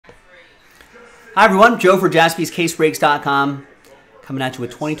Hi everyone, Joe for JaspysCaseBreaks.com coming at you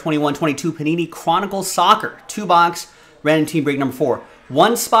with 2021-22 Panini Chronicles Soccer 2-box random team break number 4.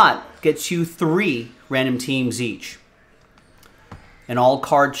 One spot gets you 3 random teams each. An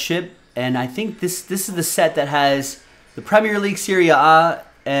all-card chip, and I think this is the set that has the Premier League, Serie A,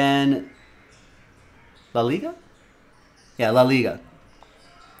 and La Liga? Yeah, La Liga.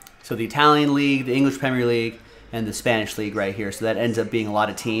 So the Italian League, the English Premier League, and the Spanish League right here. So that ends up being a lot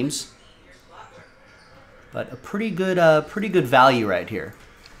of teams. But a pretty good value right here.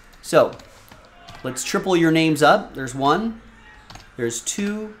 So let's triple your names up. There's 1, there's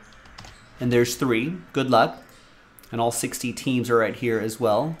 2, and there's 3. Good luck. And all 60 teams are right here as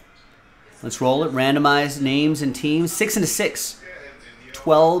well. Let's roll it. Randomize names and teams. 6 into 6.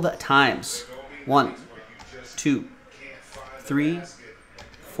 12 times. 1, 2, 3,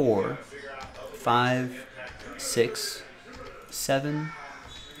 4, 5, 6, 7,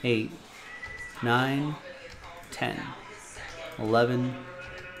 8, 9, 10, 11,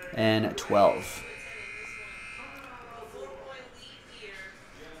 and 12.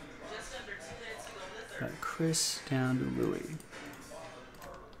 Got Chris down to Louis.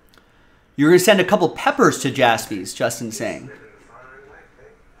 You're going to send a couple peppers to Jaspys, Justin's saying.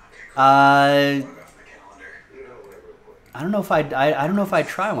 I don't know if I'd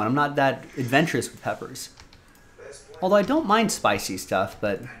try one. I'm not that adventurous with peppers. Although I don't mind spicy stuff,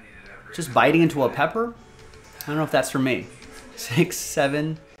 but just biting into a pepper, I don't know if that's for me. 6,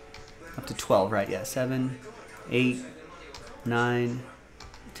 7, up to 12, right? Yeah, 7, 8, 9,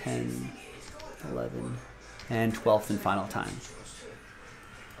 10, 11, and 12th and final time.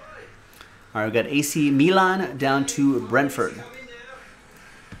 All right, we've got AC Milan down to Brentford.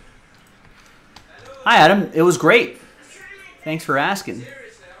 Hi, Adam. It was great. Thanks for asking.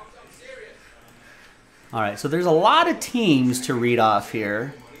 All right, so there's a lot of teams to read off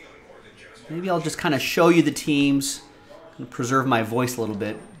here. Maybe I'll just kind of show you the teams and preserve my voice a little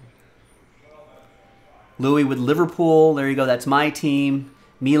bit. Louis with Liverpool. There you go. That's my team.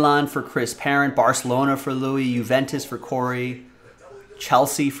 Milan for Chris Parent. Barcelona for Louis. Juventus for Corey.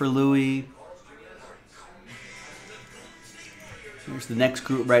 Chelsea for Louis. There's the next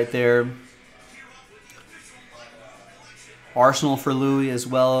group right there. Arsenal for Louis as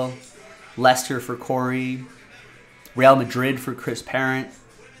well. Leicester for Corey. Real Madrid for Chris Parent.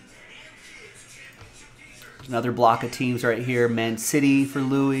 There's another block of teams right here. Man City for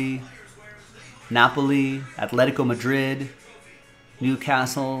Louis. Napoli. Atletico Madrid.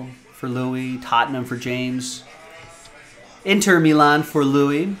 Newcastle for Louis. Tottenham for James. Inter Milan for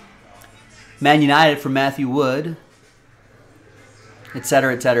Louis. Man United for Matthew Wood.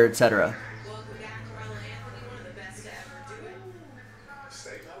 Etc., etc., etc.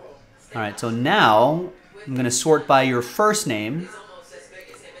 All right, so now I'm going to sort by your first name.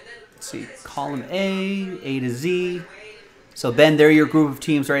 Let's see, column A to Z. So Ben, there are your group of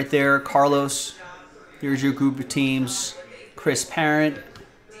teams right there. Carlos, here's your group of teams. Chris Parent,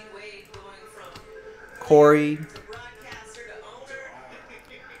 Corey,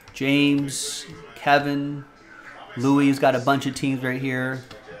 James, Kevin, Louis has got a bunch of teams right here.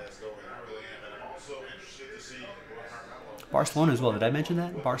 Barcelona as well. Did I mention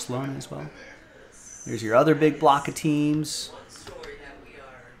that? Barcelona as well. There's your other big block of teams.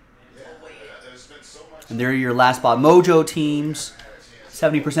 And there are your Last Spot Mojo teams.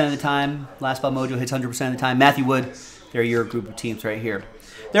 70% of the time. Last Spot Mojo hits 100% of the time. Matthew Wood, there are your group of teams right here.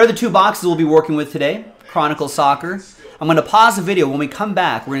 There are the 2 boxes we'll be working with today. Chronicles Soccer. I'm going to pause the video. When we come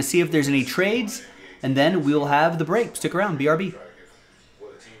back, we're going to see if there's any trades. And then we'll have the break. Stick around. BRB.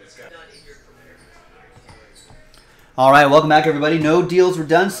 All right, welcome back, everybody. No deals were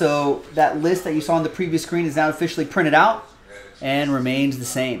done, so that list that you saw on the previous screen is now officially printed out and remains the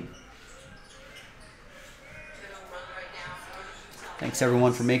same. Thanks,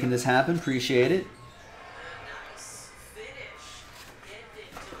 everyone, for making this happen. Appreciate it.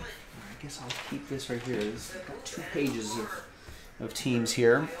 I guess I'll keep this right here. There's 2 pages of teams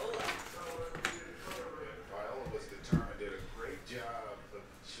here.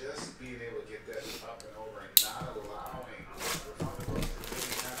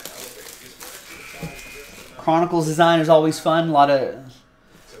 Chronicles design is always fun. A lot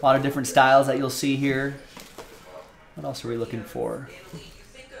of different styles that you'll see here. What else are we looking for?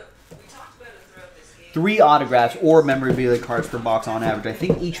 3 autographs or memorabilia cards per box on average. I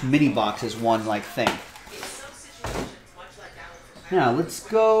think each mini box is one thing. Now let's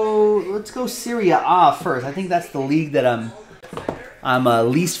go Serie A first. I think that's the league that I'm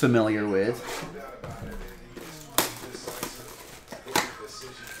least familiar with.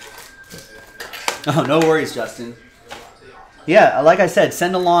 Oh, no worries, Justin. Yeah, like I said,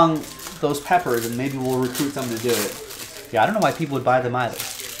 send along those peppers, and maybe we'll recruit someone to do it. Yeah, I don't know why people would buy them either.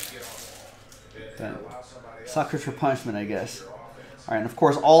 But suckers for punishment, I guess. All right, and of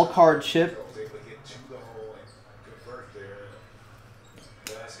course, all card chip.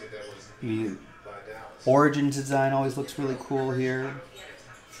 The Origins design always looks really cool here.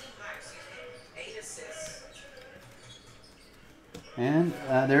 And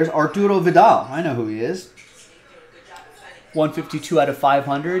there's Arturo Vidal. I know who he is. 152 out of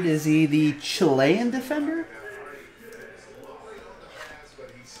 500. Is he the Chilean defender?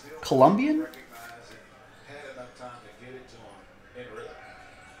 Colombian?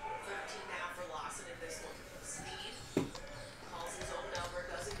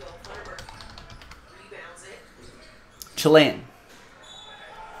 Chilean.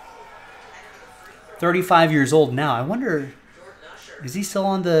 35 years old now. I wonder, is he still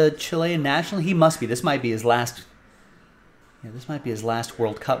on the Chilean national? He must be. This might be his last. Yeah, this might be his last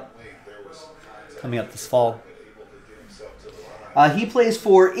World Cup coming up this fall. He plays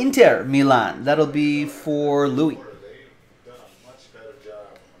for Inter Milan. That'll be for Louis.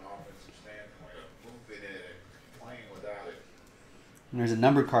 And there's a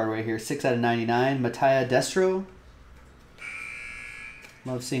numbered card right here. 6 out of 99. Mattia Destro.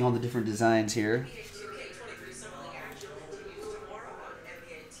 Love seeing all the different designs here.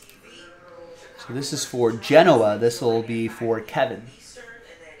 So this is for Genoa. This will be for Kevin.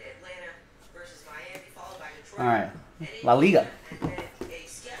 All right. La Liga.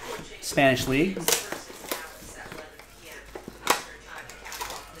 Spanish League.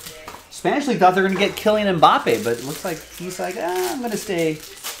 Spanish League thought they were going to get Kylian Mbappe, but it looks like he's like, I'm going to stay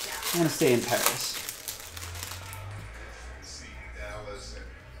in Paris.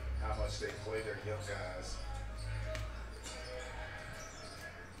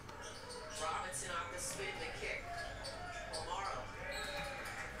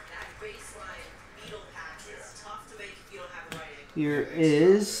 Here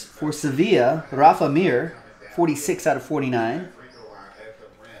is, for Sevilla, Rafa Mir, 46 out of 49.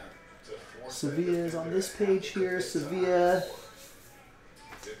 Sevilla is on this page here. Sevilla.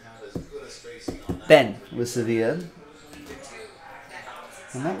 Ben with Sevilla.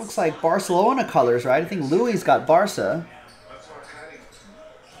 And that looks like Barcelona colors, right? I think Louis got Barca.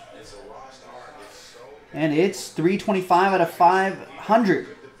 And it's 325 out of 500.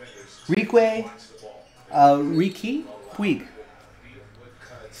 Rique Puig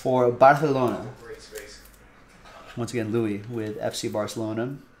for Barcelona. Once again, Louis with FC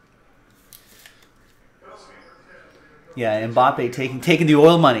Barcelona. Yeah, Mbappe taking the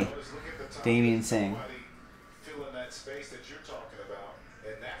oil money. Damien saying.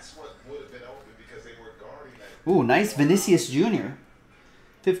 Ooh, nice Vinicius Jr.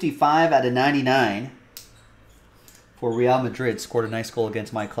 55 out of 99 for Real Madrid. Scored a nice goal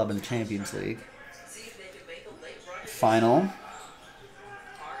against my club in the Champions League. Final.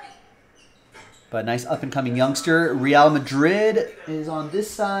 But nice up-and-coming youngster. Real Madrid is on this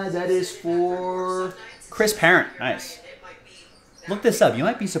side. That is for Chris Parent. Nice. Look this up. You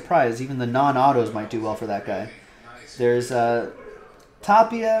might be surprised. Even the non-autos might do well for that guy. There's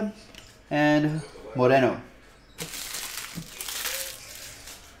Tapia and Moreno.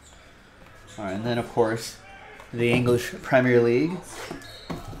 All right, and then, of course, the English Premier League.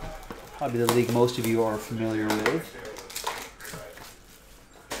 Probably the league most of you are familiar with.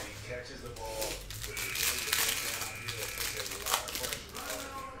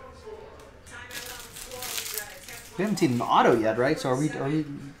 We haven't seen an auto yet, right? So are we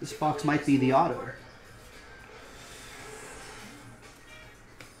this box might be the auto.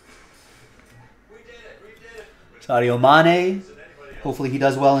 Sadio Mane. Hopefully he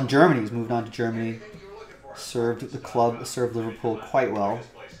does well in Germany. He's moved on to Germany. Served the club, served Liverpool quite well.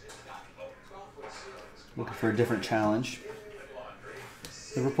 Looking for a different challenge.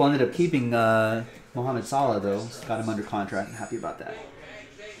 Liverpool ended up keeping Mohamed Salah, though. Got him under contract. I'm happy about that.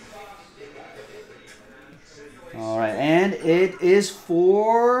 All right, and it is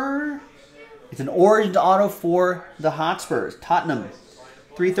for... It's an orange auto for the Hotspurs. Tottenham.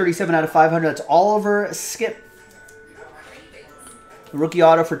 337 out of 500. That's Oliver Skip. The rookie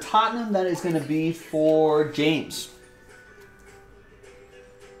auto for Tottenham. That is going to be for James.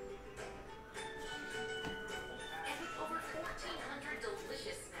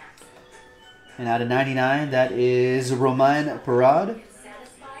 And out of 99, that is Romain Perraud.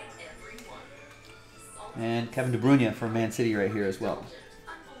 And Kevin De Bruyne for Man City right here as well.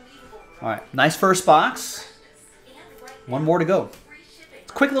 All right, nice first box. One more to go.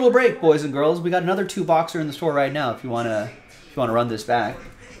 Quick little break, boys and girls. We got another 2-boxer in the store right now if you want to run this back.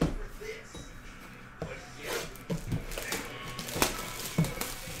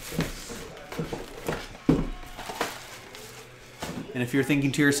 And if you're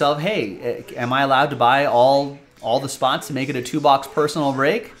thinking to yourself, hey, am I allowed to buy all the spots to make it a 2-box personal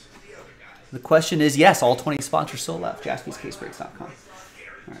break? The question is yes, all 20 spots are still left. JaspysCaseBreaks.com.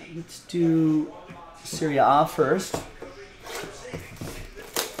 All right, let's do Serie A first.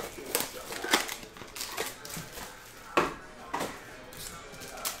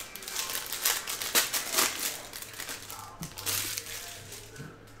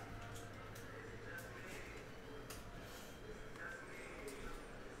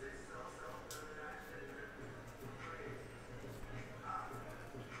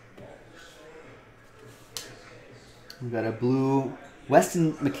 We've got a blue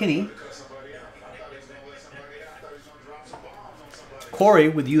Weston McKennie. Corey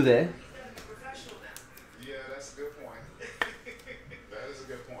with you there. Yeah, that's a good point. That is a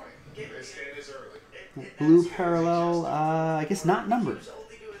good point. It is early. Blue parallel, I guess not numbered.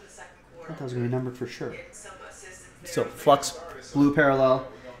 I thought that was going to be numbered for sure. So, Flux, blue parallel.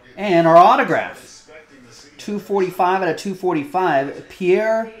 And our autograph. 245 out of 245.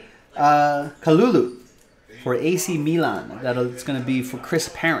 Pierre Kalulu for AC Milan. It's going to be for Chris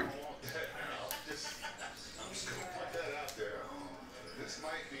Parent.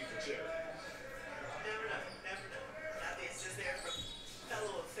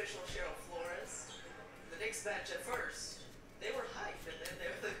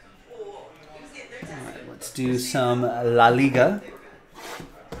 Alright, let's do some La Liga.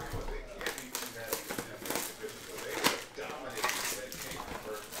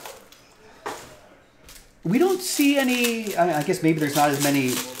 We don't see any. I guess maybe there's not as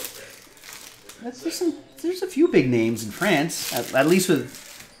many. There's a few big names in France, at least with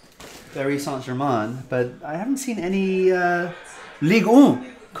Paris Saint-Germain, but I haven't seen any Ligue 1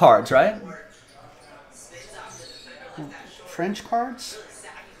 cards, right? French cards?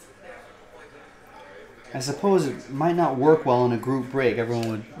 I suppose it might not work well in a group break. Everyone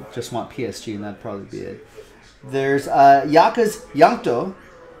would just want PSG, and that'd probably be it. There's Yakas Yankto,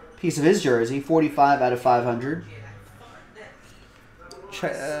 piece of his jersey, 45 out of 500.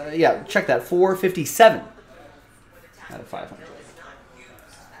 Check that, 457 out of 500.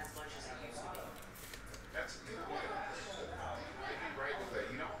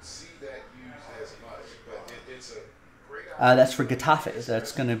 That's for Getafe.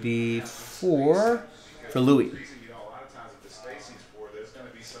 That's going to be for Louis.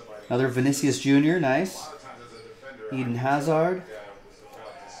 Another Vinicius Jr., nice. Eden Hazard.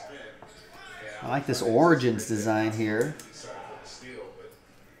 I like this Origins design here.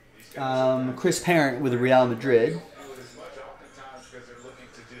 Chris Parent with Real Madrid.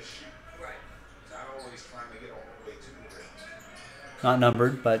 Not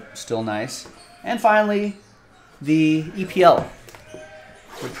numbered, but still nice. And finally, the EPL,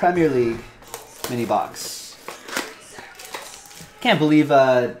 the Premier League mini box. Can't believe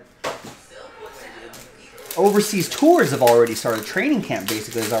overseas tours have already started. Training camp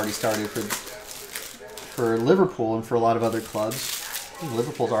basically has already started for Liverpool and for a lot of other clubs. I think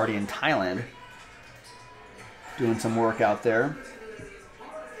Liverpool's already in Thailand doing some work out there.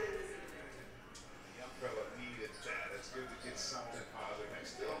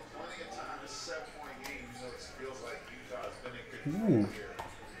 Ooh.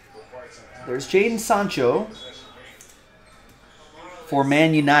 There's Jadon Sancho for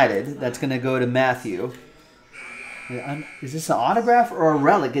Man United. That's going to go to Matthew. Is this an autograph or a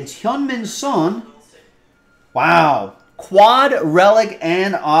relic? It's Hyunmin Son. Wow. Quad, relic,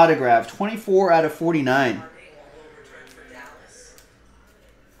 and autograph. 24 out of 49.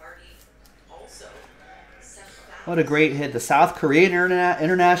 What a great hit. The South Korean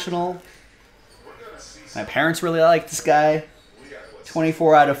International. My parents really like this guy.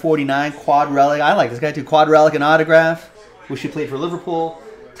 24 out of 49. Quad, relic. I like this guy too. Quad, relic, and autograph. Wish he played for Liverpool.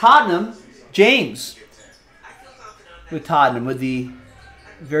 Tottenham. James. With Tottenham. With the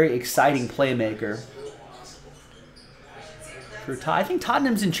very exciting playmaker. I think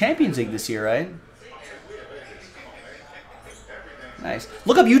Tottenham's in Champions League this year, right? Nice.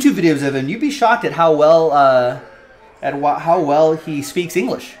 Look up YouTube videos of him. You'd be shocked at how well he speaks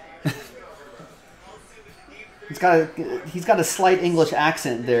English. He's got a slight English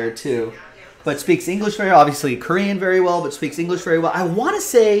accent there too, but speaks English very obviously Korean very well, but speaks English very well. I want to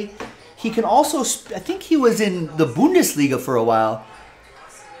say he can also. I think he was in the Bundesliga for a while.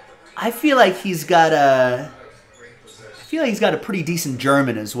 I feel like he's got a pretty decent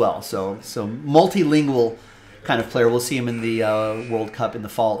German as well. So multilingual kind of player. We'll see him in the World Cup in the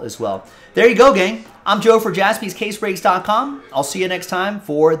fall as well. There you go, gang. I'm Joe for JaspysCaseBreaks.com. I'll see you next time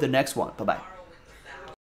for the next one. Bye-bye.